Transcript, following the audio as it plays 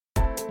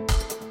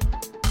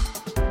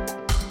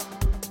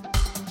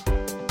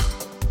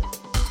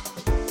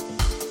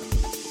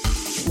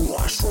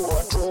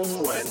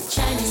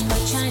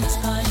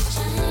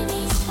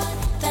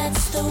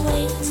the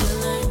way to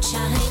learn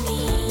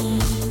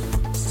Chinese.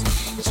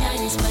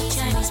 ChinesePod,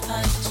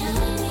 ChinesePod,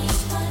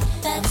 ChinesePod.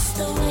 That's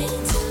the way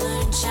to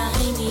learn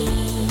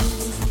Chinese.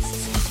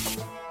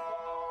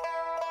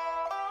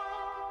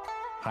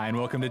 Hi, and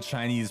welcome to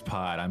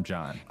ChinesePod. I'm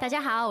John. 大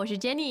家好，我是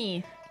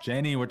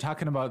Jenny。Jenny, we're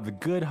talking about the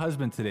good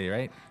husband today,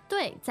 right?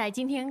 对，在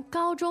今天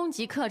高中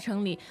级课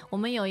程里，我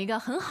们有一个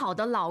很好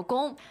的老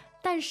公，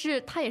但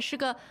是他也是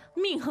个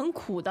命很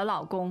苦的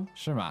老公。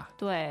是吗？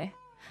对，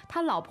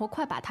他老婆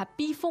快把他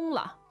逼疯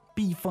了。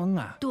逼疯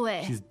啊？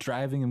对。She's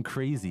driving him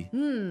crazy.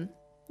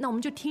 那我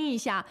们就听一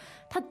下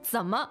他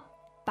怎么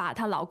把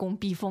她老公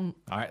逼疯。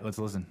All right, let's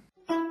listen.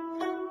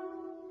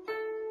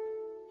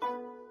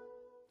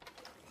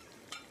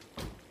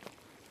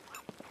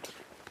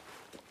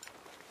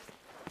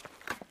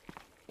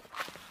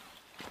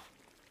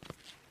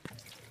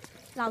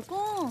 老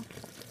公，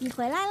你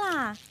回来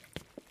啦！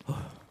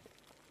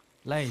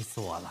累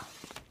死我了。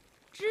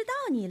知道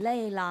你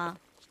累了，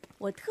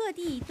我特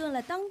地炖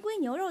了当归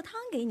牛肉汤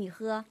给你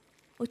喝，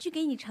我去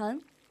给你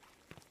盛。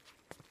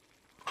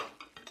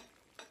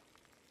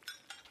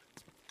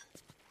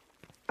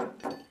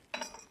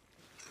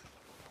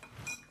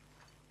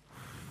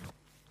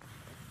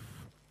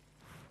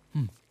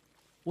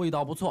味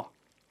道不错。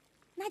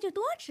那就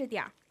多吃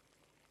点儿。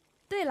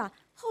对了，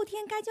后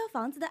天该交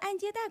房子的按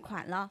揭贷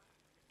款了。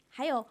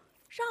还有，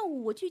上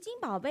午我去金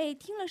宝贝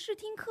听了试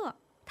听课，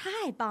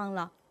太棒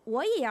了！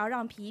我也要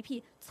让皮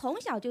皮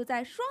从小就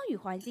在双语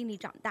环境里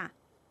长大。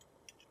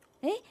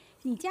哎，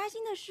你加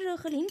薪的事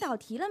和领导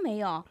提了没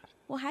有？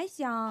我还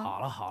想……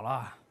好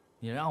了，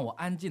你让我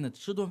安静的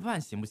吃顿饭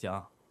行不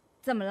行？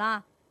怎么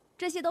了？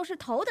这些都是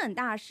头等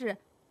大事，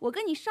我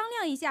跟你商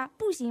量一下，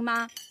不行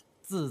吗？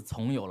自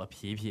从有了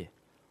皮皮，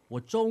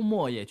我周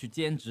末也去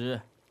兼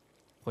职，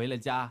回了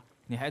家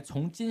你还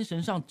从精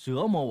神上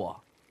折磨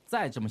我，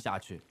再这么下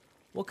去，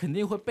我肯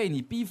定会被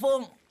你逼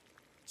疯。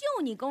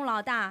就你功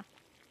劳大，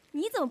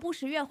你怎么不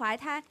10月怀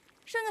胎，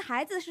生个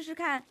孩子试试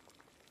看？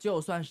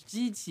就算是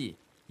机器，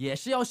也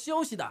是要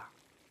休息的。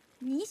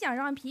你想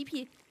让皮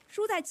皮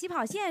输在起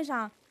跑线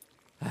上？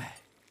唉，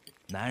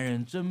男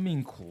人真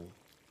命苦，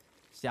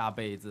下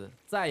辈子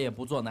再也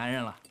不做男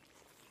人了。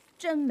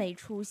真没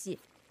出息！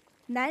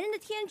男人的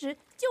天职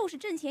就是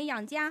挣钱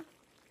养家，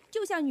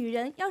就像女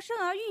人要生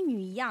儿育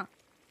女一样。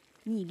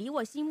你离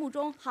我心目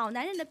中好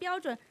男人的标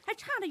准还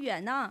差得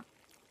远呢。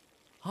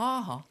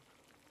好，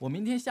我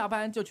明天下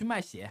班就去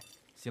卖血，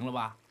行了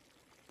吧？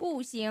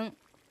不行，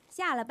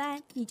下了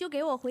班你就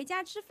给我回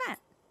家吃饭，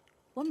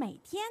我每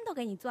天都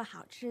给你做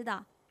好吃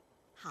的，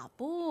好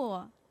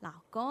不，老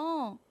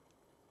公？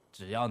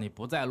只要你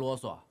不再啰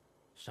嗦，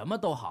什么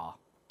都好。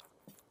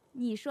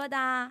你说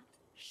的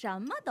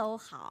什么都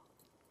好。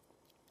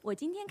我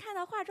今天看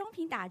到化妆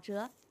品打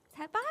折，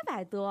才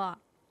800多。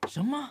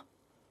什么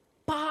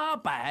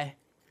？800？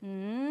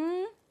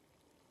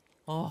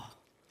哦，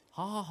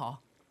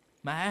好，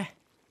买。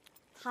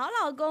好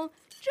老公，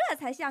这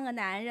才像个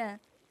男人。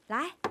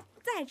来，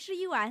再吃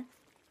一碗。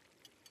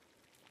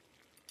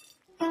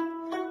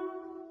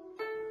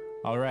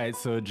All right,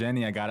 so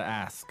Jenny, I gotta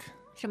ask.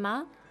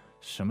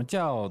 什么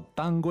叫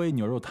当归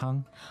牛肉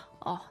汤？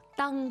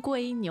当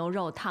归牛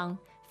肉汤，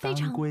非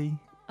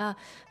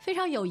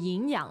常有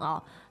营养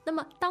哦。那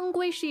么当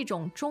归是一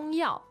种中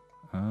药，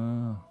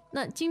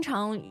那经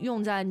常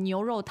用在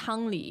牛肉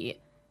汤里。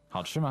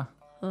好吃吗？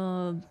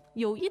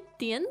有一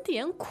点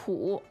点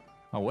苦。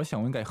我想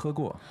我应该喝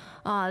过。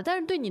但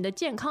是对你的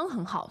健康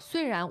很好，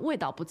虽然味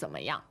道不怎么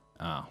样。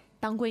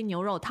当归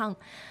牛肉汤，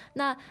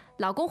那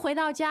老公回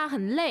到家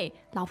很累，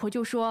老婆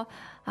就说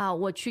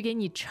我去给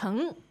你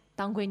盛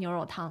当归牛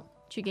肉汤，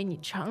去给你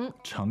盛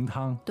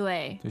汤。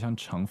对，就像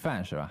盛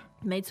饭是吧？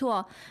没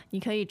错，你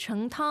可以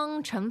盛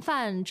汤、盛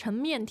饭、盛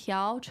面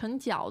条、盛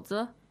饺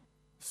子。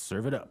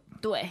Serve it up。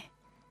对，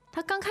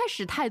他刚开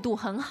始态度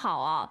很好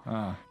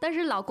啊，但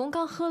是老公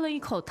刚喝了一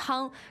口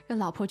汤，这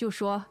老婆就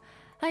说：“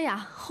哎呀，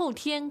后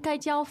天该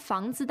交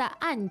房子的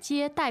按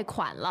揭贷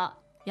款了，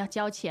要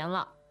交钱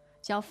了，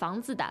交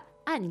房子的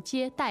按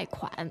揭贷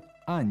款。”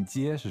按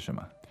揭是什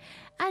么？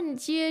按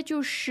揭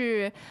就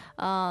是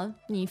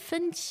你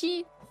分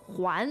期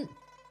还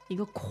一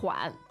个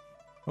款。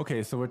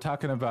Okay, so we're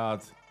talking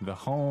about the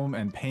home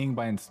and paying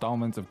by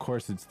installments. Of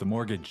course, it's the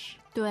mortgage.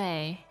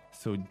 对。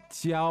So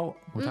交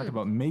we're talking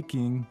about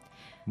making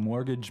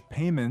mortgage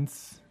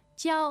payments.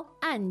 交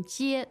按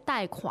揭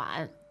贷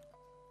款。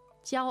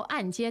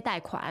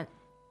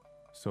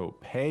So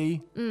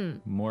pay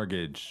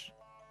mortgage.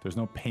 There's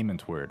no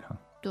payment word, huh?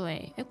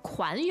 对，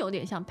款有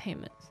点像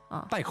payment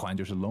啊。贷款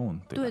就是 loan，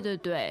 对吧？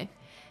对，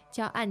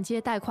交按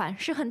揭贷款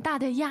是很大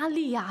的压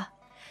力啊，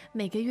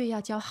每个月要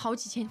交好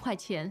几千块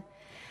钱。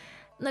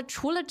那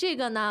除了这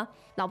个呢，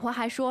老婆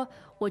还说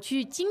我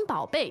去金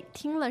宝贝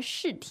听了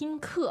试听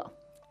课。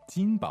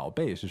金宝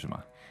贝是什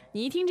么？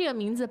你一听这个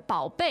名字，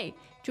宝贝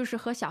就是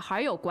和小孩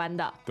有关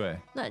的。对。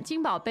那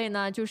金宝贝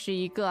呢，就是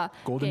一个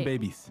Golden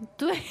Babies。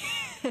对，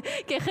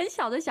给很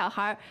小的小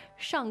孩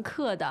上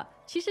课的，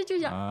其实就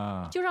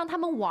让他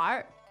们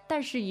玩，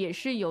但是也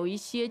是有一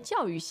些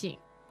教育性。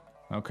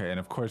Okay, and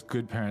of course,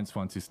 good parents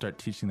want to start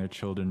teaching their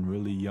children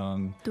really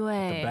young.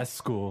 对 The best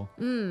school.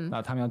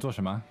 那他们要做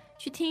什么？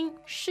去听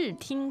试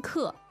听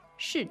课，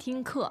试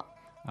听课。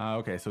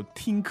Okay, so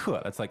听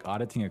课 that's like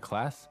auditing a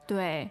class.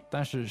 对，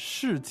但是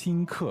试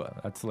听课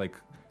that's like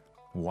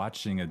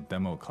watching a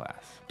demo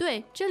class.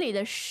 对，这里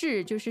的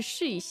试就是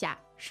试一下，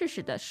试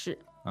试的试。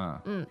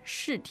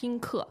试听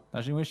课。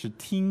但是因为是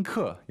听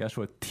课，要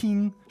说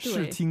听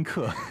试听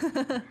课。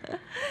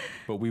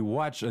But we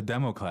watch a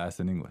demo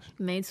class in English.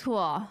 没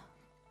错。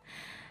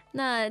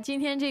那今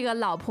天这个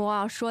老婆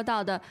啊说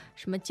到的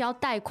什么交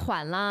贷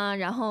款啦，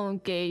然后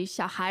给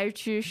小孩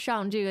去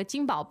上这个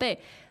金宝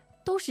贝，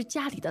都是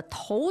家里的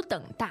头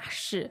等大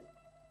事，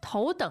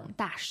头等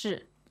大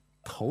事。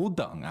头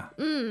等啊？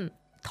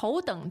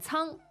头等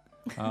舱。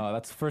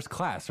That's first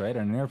class, right?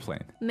 On an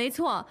airplane. 没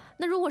错，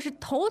那如果是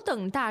头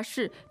等大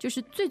事，就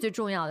是最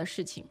重要的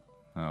事情。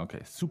Okay,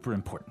 super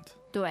important.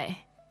 对，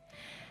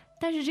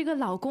但是这个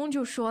老公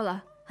就说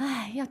了，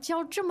哎，要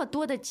交这么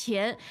多的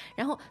钱，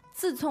然后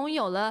自从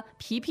有了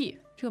皮皮，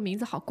这个名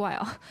字好怪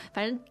哦，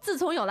反正自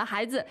从有了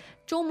孩子，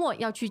周末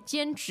要去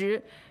兼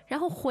职，然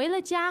后回了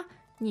家，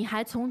你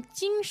还从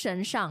精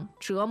神上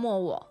折磨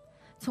我，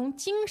从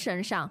精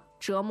神上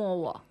折磨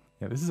我。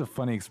Yeah, this is a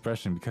funny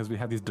expression because we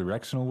have these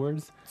directional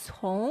words.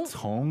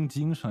 从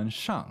精神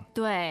上。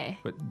对。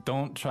 But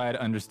don't try to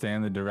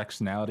understand the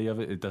directionality of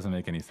it. It doesn't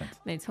make any sense.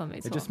 没错。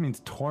 It just means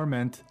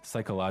torment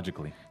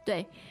psychologically.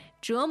 对，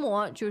折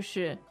磨就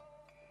是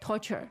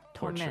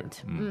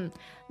torment。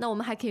那我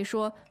们还可以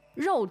说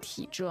肉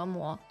体折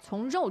磨，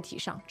从肉体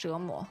上折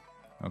磨。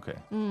Okay.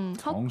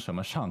 好，从什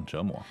么上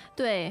折磨？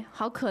对，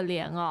好可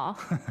怜哦。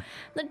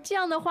那这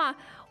样的话，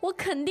我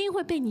肯定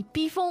会被你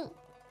逼疯。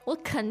我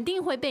肯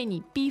定会被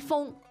你逼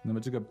疯。那么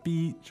这个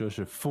逼就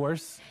是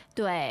force.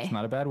 对 It's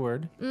not a bad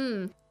word.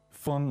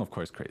 疯 of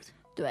course crazy.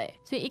 对，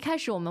所以一开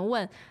始我们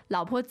问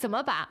老婆怎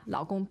么把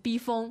老公逼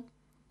疯，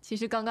其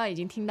实刚刚已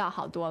经听到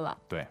好多了。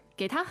对，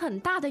给他很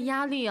大的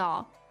压力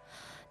哦。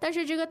但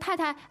是这个太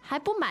太还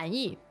不满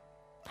意，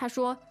她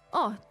说：“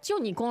哦，就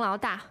你功劳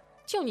大，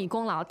就你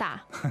功劳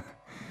大。”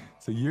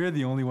 So you're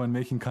the only one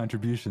making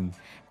contributions.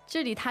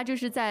 这里她就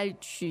是在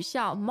取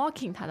笑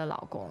mocking 她的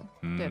老公，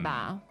对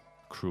吧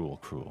？Cruel.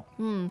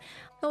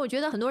 那我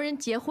觉得很多人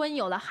结婚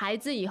有了孩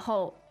子以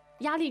后，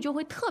压力就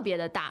会特别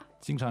的大，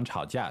经常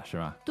吵架是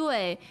吧？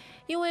对，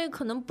因为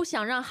可能不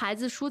想让孩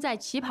子输在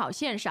起跑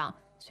线上，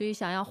所以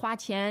想要花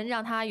钱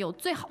让他有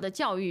最好的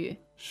教育。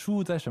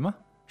输在什么？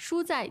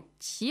输在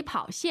起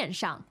跑线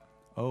上。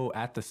Oh,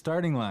 at the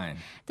starting line.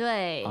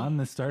 对 On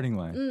the starting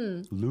line.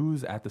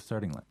 Lose at the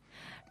starting line.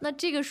 那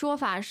这个说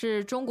法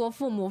是中国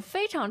父母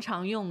非常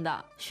常用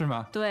的。是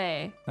吗？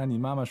对。那你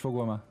妈妈说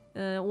过吗？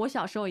我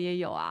小时候也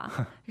有啊，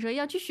说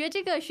要去学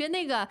这个学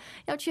那个，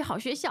要去好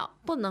学校，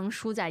不能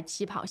输在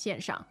起跑线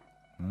上。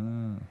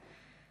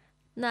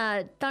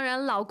那当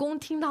然，老公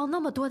听到那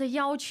么多的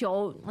要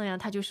求，哎呀，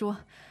他就说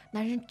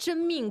男人真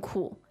命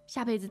苦，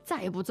下辈子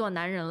再也不做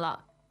男人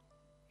了。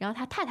然后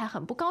他太太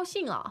很不高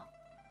兴啊。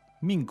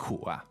命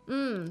苦啊？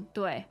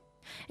对。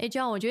哎，这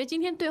样我觉得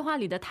今天对话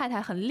里的太太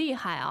很厉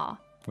害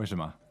啊。为什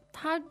么？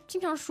她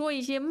经常说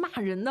一些骂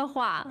人的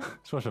话。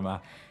说什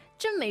么？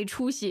真没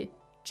出息。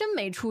真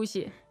没出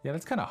息。 Yeah,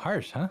 that's kind of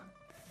harsh, huh?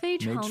 非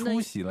常的没出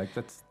息 like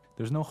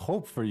there's no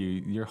hope for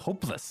you. You're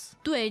hopeless.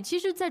 对，其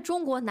实在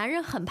中国男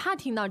人很怕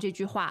听到这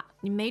句话，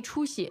你没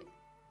出息。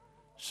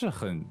是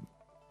很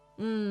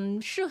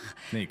是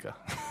那个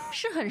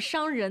是很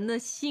伤人的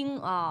心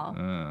啊。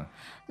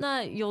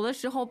那有的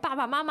时候爸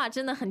爸妈妈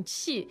真的很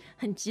气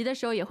很急的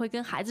时候，也会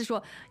跟孩子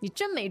说你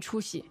真没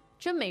出息，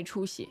真没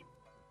出息。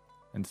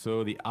 And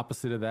so the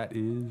opposite of that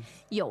is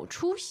有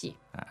出息。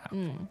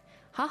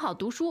好好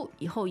读书，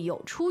以后有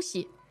出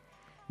息。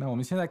那我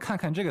们现在看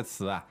看这个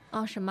词啊。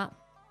什么？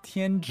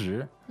天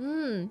职。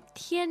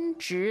天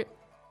职，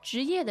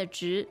职业的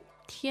职，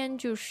天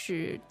就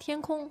是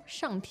天空，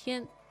上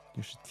天。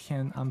就是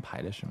天安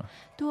排的是吗？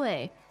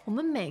对，我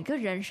们每个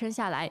人生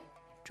下来，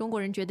中国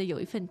人觉得有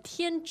一份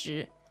天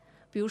职。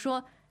比如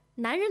说，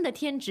男人的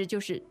天职就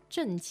是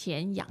挣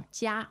钱养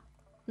家，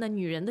那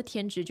女人的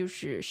天职就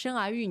是生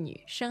儿育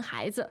女，生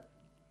孩子。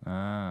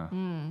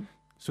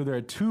So there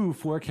are two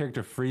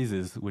four-character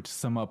phrases which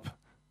sum up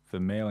the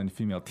male and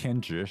female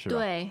天职是吧？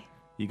对，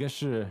一个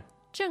是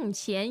挣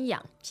钱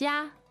养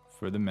家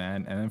for the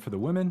man, and then for the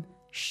women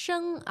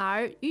生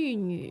儿育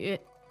女，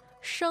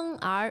生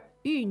儿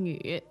育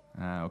女。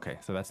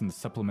Okay, so that's in the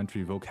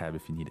supplementary vocab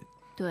if you need it.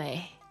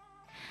 对，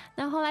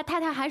那后来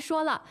太太还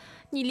说了，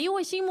你离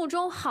我心目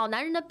中好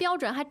男人的标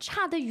准还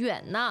差得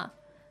远呢，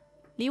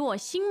离我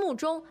心目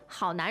中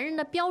好男人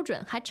的标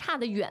准还差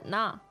得远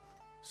呢。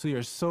So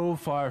you're so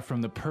far from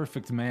the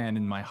perfect man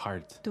in my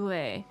heart.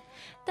 对，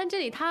但这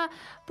里他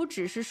不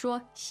只是说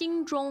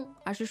心中，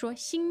而是说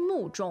心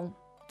目中。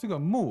这个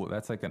目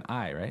that's like an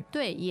eye, right?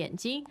 对，眼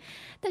睛。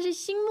但是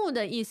心目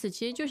的意思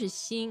其实就是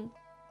心，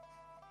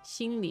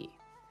心里。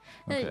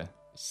那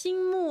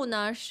心目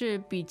呢是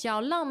比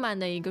较浪漫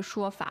的一个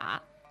说法，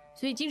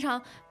所以经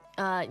常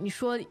你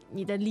说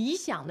你的理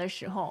想的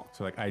时候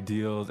So like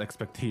ideals,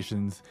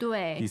 expectations.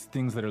 对 These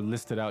things that are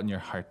listed out in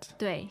your heart.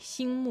 对，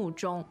心目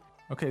中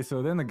Okay,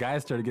 so then the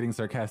guys started getting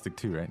sarcastic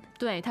too, right?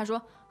 对，他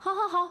说好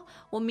好好，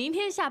我明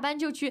天下班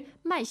就去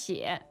卖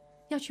血，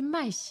要去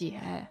卖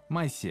血。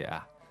卖血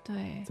啊？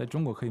对，在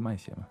中国可以卖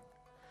血吗？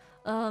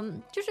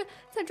就是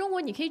在中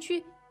国你可以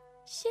去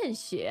献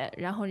血，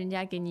然后人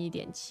家给你一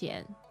点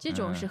钱，这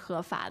种是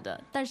合法的，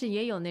但是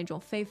也有那种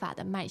非法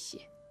的卖血。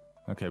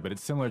Okay, but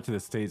it's similar to the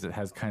States. It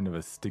has kind of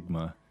a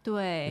stigma.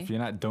 对 If you're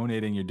not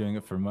donating, you're doing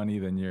it for money,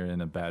 then you're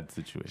in a bad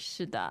situation.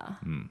 是的，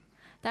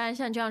当然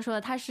像这样说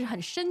的，他是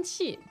很生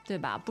气，对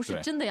吧？不是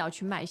对真的要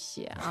去卖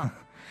血啊。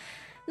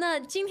那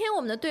今天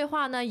我们的对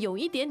话呢，有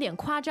一点点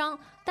夸张，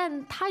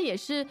但它也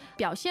是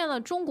表现了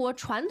中国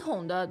传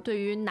统的对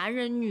于男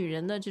人、女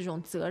人的这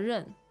种责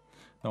任。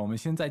那我们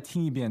先再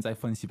听一遍，再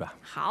分析吧。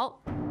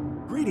好，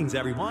 Greetings,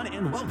 everyone,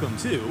 and welcome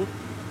to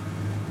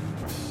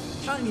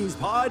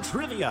ChinesePod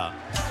Trivia.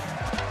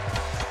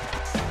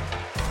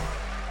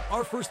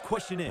 Our first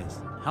question is,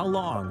 how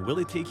long will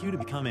it take you to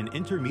become an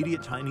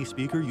intermediate Chinese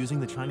speaker using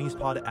the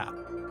ChinesePod app?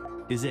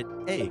 Is it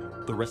A,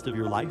 the rest of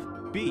your life?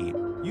 B,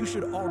 you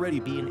should already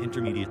be an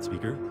intermediate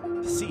speaker?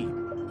 C,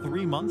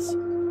 3 months?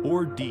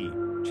 Or D,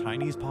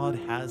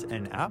 ChinesePod has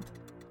an app?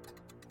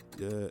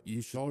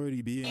 You should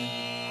already be in.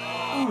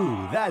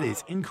 Ooh, that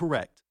is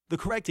incorrect. The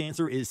correct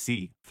answer is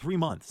C, 3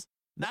 months.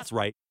 That's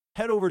right.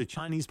 Head over to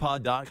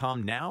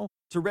ChinesePod.com now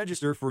to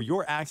register for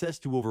your access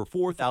to over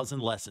 4,000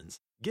 lessons.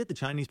 Get the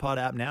ChinesePod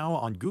app now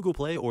on Google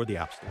Play or the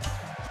App Store.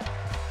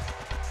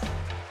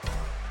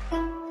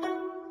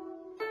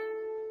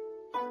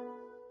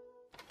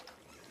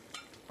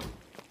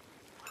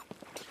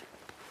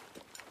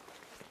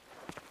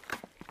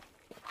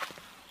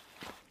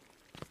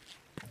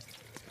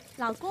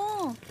 老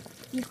公，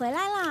你回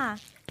来啦？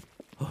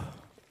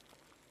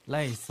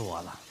累死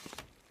我了。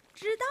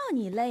知道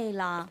你累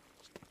了，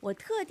我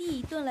特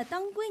地炖了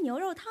当归牛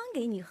肉汤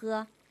给你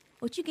喝，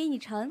我去给你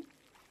盛。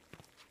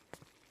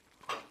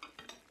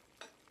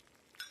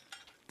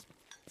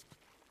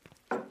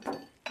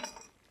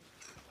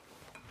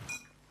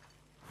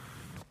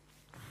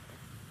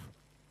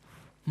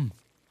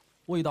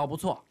味道不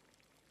错。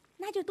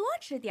那就多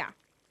吃点儿。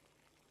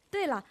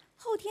对了，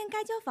后天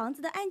该交房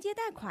子的按揭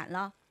贷款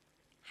了。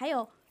还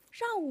有，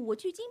上午我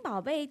去金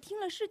宝贝听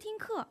了试听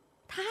课，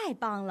太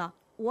棒了！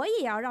我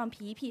也要让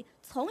皮皮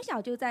从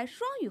小就在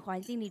双语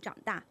环境里长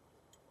大。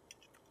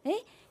哎，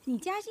你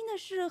加薪的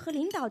事和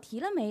领导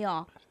提了没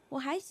有？我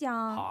还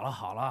想……好了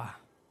好了，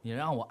你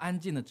让我安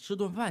静的吃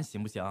顿饭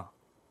行不行？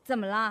怎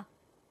么了？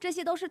这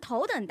些都是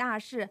头等大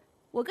事，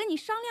我跟你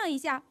商量一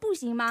下，不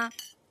行吗？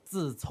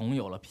自从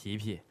有了皮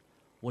皮，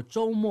我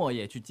周末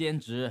也去兼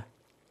职，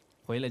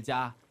回了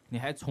家你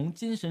还从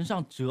精神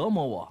上折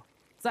磨我，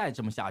再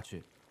这么下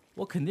去，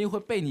我肯定会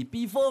被你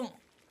逼疯。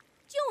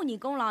就你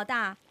功劳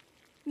大，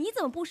你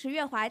怎么不10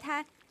月怀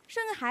胎，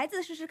生个孩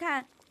子试试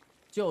看？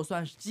就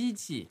算是机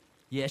器，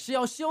也是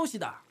要休息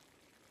的。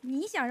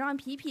你想让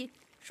皮皮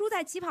输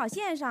在起跑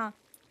线上？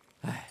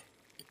唉，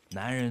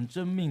男人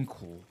真命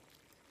苦，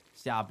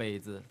下辈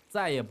子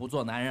再也不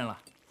做男人了。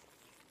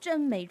真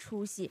没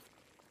出息！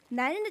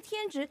男人的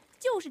天职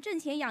就是挣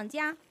钱养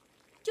家，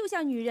就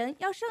像女人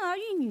要生儿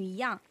育女一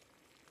样。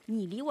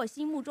你离我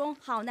心目中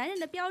好男人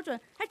的标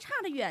准还差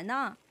得远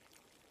呢。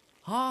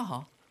好好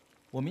好，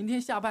我明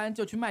天下班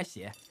就去卖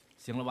血，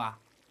行了吧？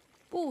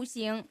不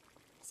行，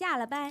下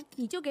了班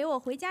你就给我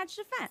回家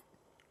吃饭，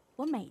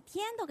我每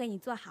天都给你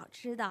做好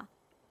吃的，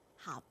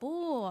好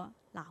不，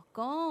老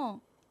公？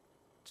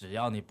只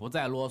要你不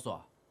再啰嗦，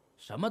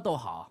什么都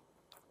好。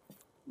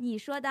你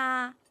说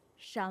的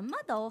什么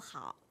都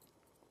好。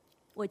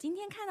我今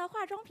天看到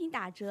化妆品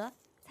打折，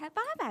才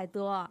800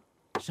多。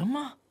什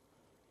么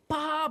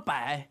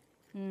？800？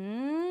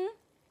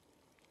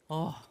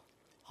哦，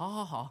好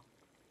好好，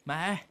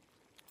买。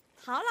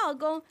好老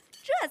公，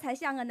这才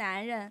像个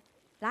男人。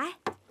来，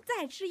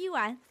再吃一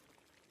碗。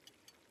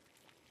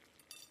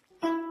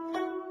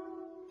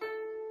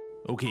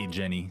Okay,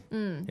 Jenny.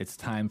 It's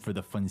time for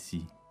the 分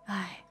析。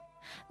哎，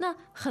那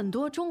很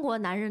多中国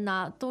男人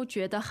呢都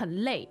觉得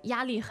很累，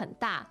压力很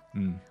大。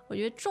我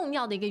觉得重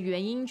要的一个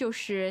原因就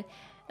是，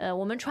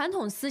我们传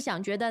统思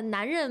想觉得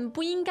男人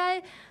不应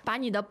该把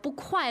你的不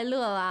快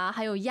乐啊，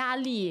还有压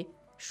力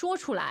说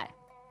出来。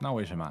那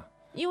为什么？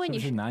因为你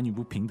是不是男女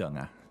不平等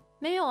啊？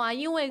没有啊，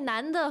因为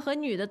男的和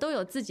女的都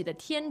有自己的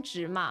天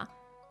职嘛。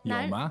有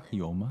吗？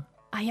有吗？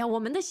哎呀，我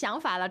们的想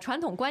法了，传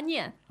统观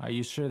念。Are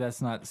you sure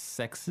that's not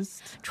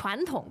sexist?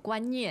 传统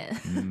观念。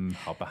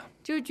好吧。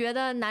就是觉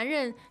得男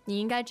人你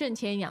应该挣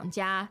钱养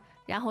家，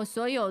然后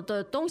所有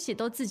的东西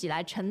都自己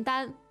来承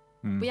担，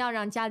不要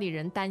让家里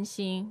人担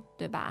心，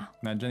对吧？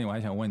那珍妮，我还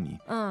想问你，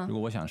如果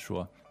我想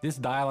说 This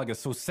dialogue is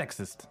so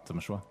sexist， 怎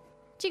么说？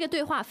这个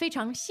对话非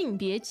常性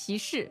别歧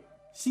视。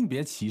性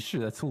别歧视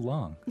 ？That's too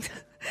long 。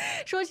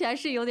说起来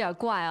是有点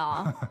怪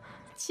哦。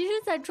其实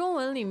在中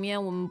文里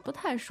面我们不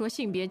太说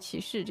性别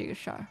歧视这个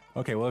事儿。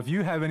 Okay, well, if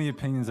you have any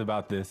opinions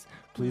about this,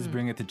 please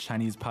bring it to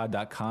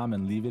ChinesePod.com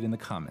and leave it in the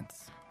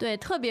comments. 对，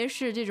特别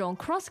是这种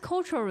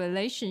cross-cultural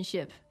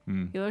relationship，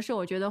 有的时候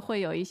我觉得会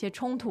有一些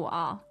冲突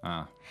啊。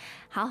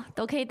好，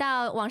都可以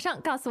到网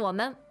上告诉我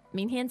们。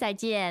明天再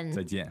见。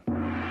再见。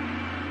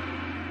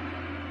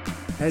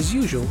As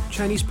usual,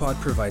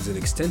 ChinesePod provides an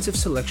extensive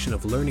selection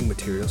of learning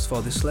materials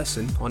for this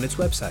lesson on its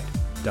website,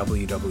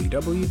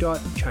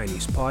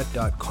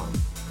 www.chinesepod.com.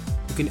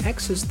 You can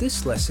access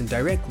this lesson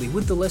directly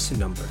with the lesson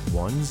number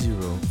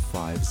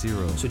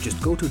 1050. So just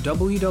go to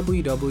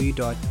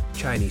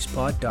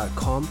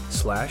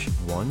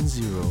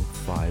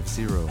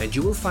www.chinesepod.com/1050 and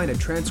you will find a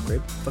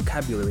transcript,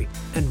 vocabulary,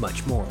 and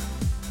much more.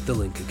 The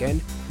link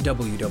again,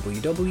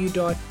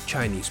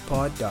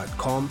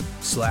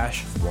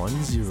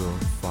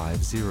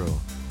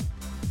 www.chinesepod.com/1050.